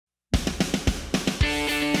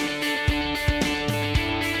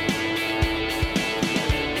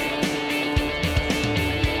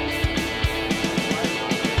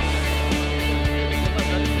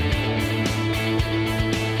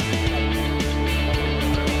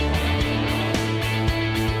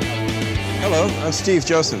Hello, I'm Steve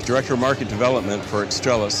Joseph, Director of Market Development for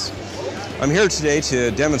Xtralis. I'm here today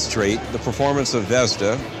to demonstrate the performance of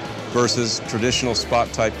VESDA versus traditional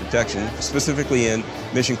spot type detection, specifically in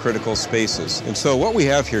mission-critical spaces. And so what we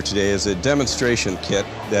have here today is a demonstration kit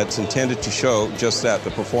that's intended to show just that,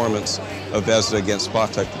 the performance of VESDA against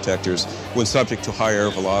spot type detectors when subject to high air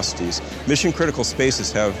velocities. Mission-critical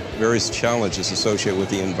spaces have various challenges associated with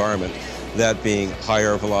the environment, that being high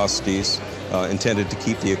air velocities, intended to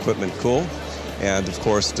keep the equipment cool, and of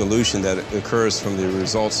course dilution that occurs from the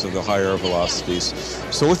results of the high air velocities.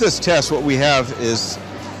 So with this test, what we have is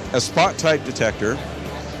a spot type detector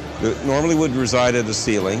that normally would reside at the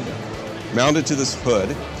ceiling, mounted to this hood.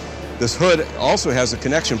 This hood also has a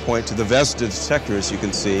connection point to the VESDA detector, as you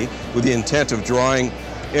can see, with the intent of drawing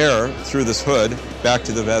air through this hood back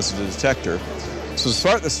to the VESDA detector. So to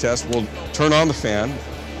start this test, we'll turn on the fan,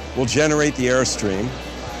 we'll generate the airstream.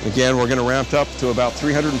 Again, we're going to ramp up to about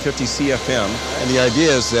 350 CFM, and the idea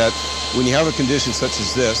is that when you have a condition such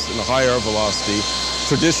as this, in a high air velocity,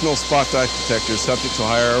 traditional spot type detectors subject to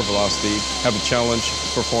high air velocity have a challenge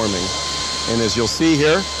performing. And as you'll see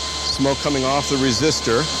here, smoke coming off the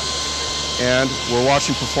resistor, and we're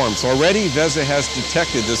watching performance. Already VESDA has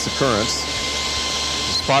detected this occurrence.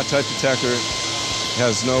 The spot type detector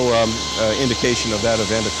has no indication of that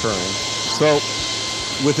event occurring. So,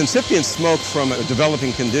 with incipient smoke from a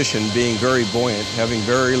developing condition being very buoyant, having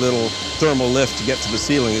very little thermal lift to get to the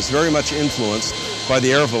ceiling, it's very much influenced by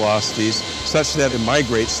the air velocities such that it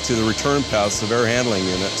migrates to the return paths of air handling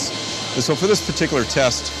units. And so for this particular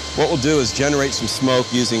test, what we'll do is generate some smoke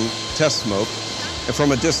using test smoke and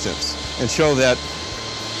from a distance and show that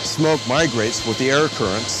smoke migrates with the air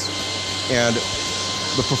currents and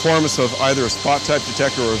the performance of either a spot type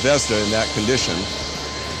detector or a VESDA in that condition.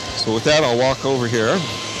 So with that, I'll walk over here,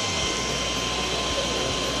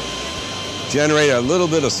 generate a little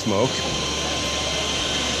bit of smoke,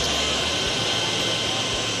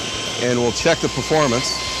 and we'll check the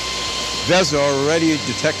performance. VESDA already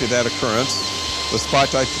detected that occurrence. The spot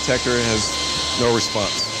type detector has no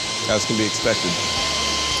response, as can be expected.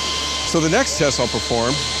 So the next test I'll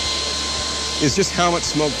perform is just how much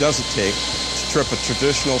smoke does it take to trip a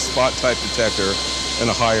traditional spot type detector in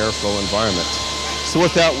a high airflow environment. So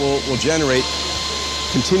with that, we'll generate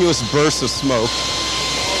continuous bursts of smoke.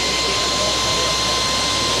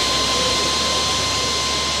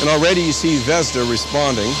 And already you see VESDA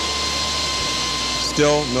responding.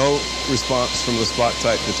 Still no response from the spot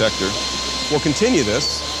type detector. We'll continue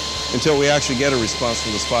this until we actually get a response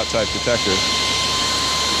from the spot type detector.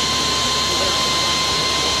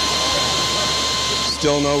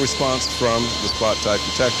 Still no response from the spot type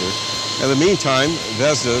detector. In the meantime,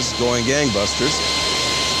 VESDA's going gangbusters.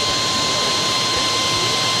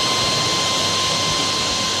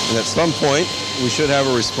 And at some point, we should have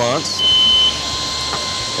a response.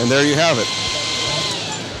 And there you have it.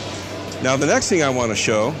 Now, the next thing I want to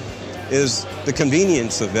show is the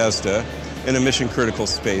convenience of VESDA in a mission-critical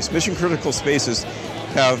space. Mission-critical spaces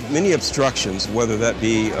have many obstructions, whether that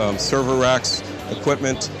be server racks,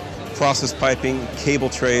 equipment, process piping, cable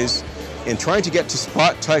trays, and trying to get to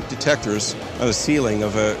spot-type detectors on the ceiling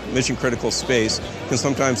of a mission-critical space can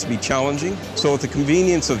sometimes be challenging. So with the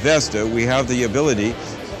convenience of VESDA, we have the ability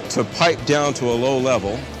to pipe down to a low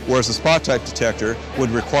level, whereas a spot-type detector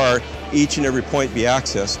would require each and every point be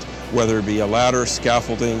accessed, whether it be a ladder,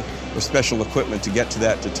 scaffolding, or special equipment to get to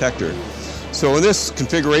that detector. So in this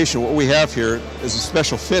configuration, what we have here is a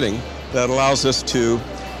special fitting that allows us to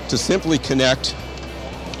simply connect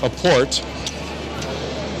a port,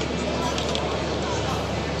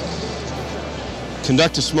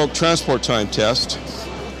 conduct a smoke transport time test,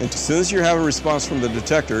 and as soon as you have a response from the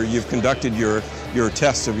detector, you've conducted your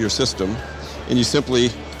test of your system, and you simply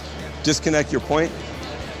disconnect your point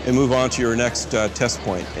and move on to your next test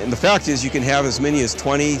point. And the fact is you can have as many as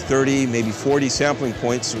 20, 30, maybe 40 sampling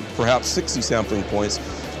points, or perhaps 60 sampling points,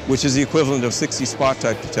 which is the equivalent of 60 spot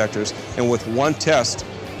type detectors. And with one test,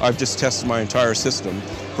 I've just tested my entire system,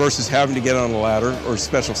 versus having to get on a ladder or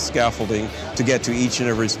special scaffolding to get to each and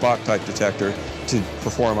every spot type detector to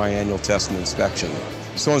perform my annual test and inspection.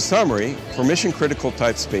 So in summary, for mission-critical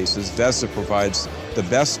type spaces, VESDA provides the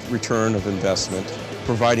best return of investment,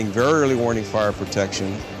 providing very early warning fire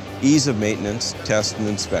protection, ease of maintenance, test, and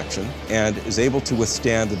inspection, and is able to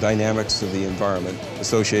withstand the dynamics of the environment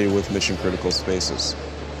associated with mission-critical spaces.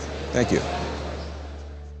 Thank you.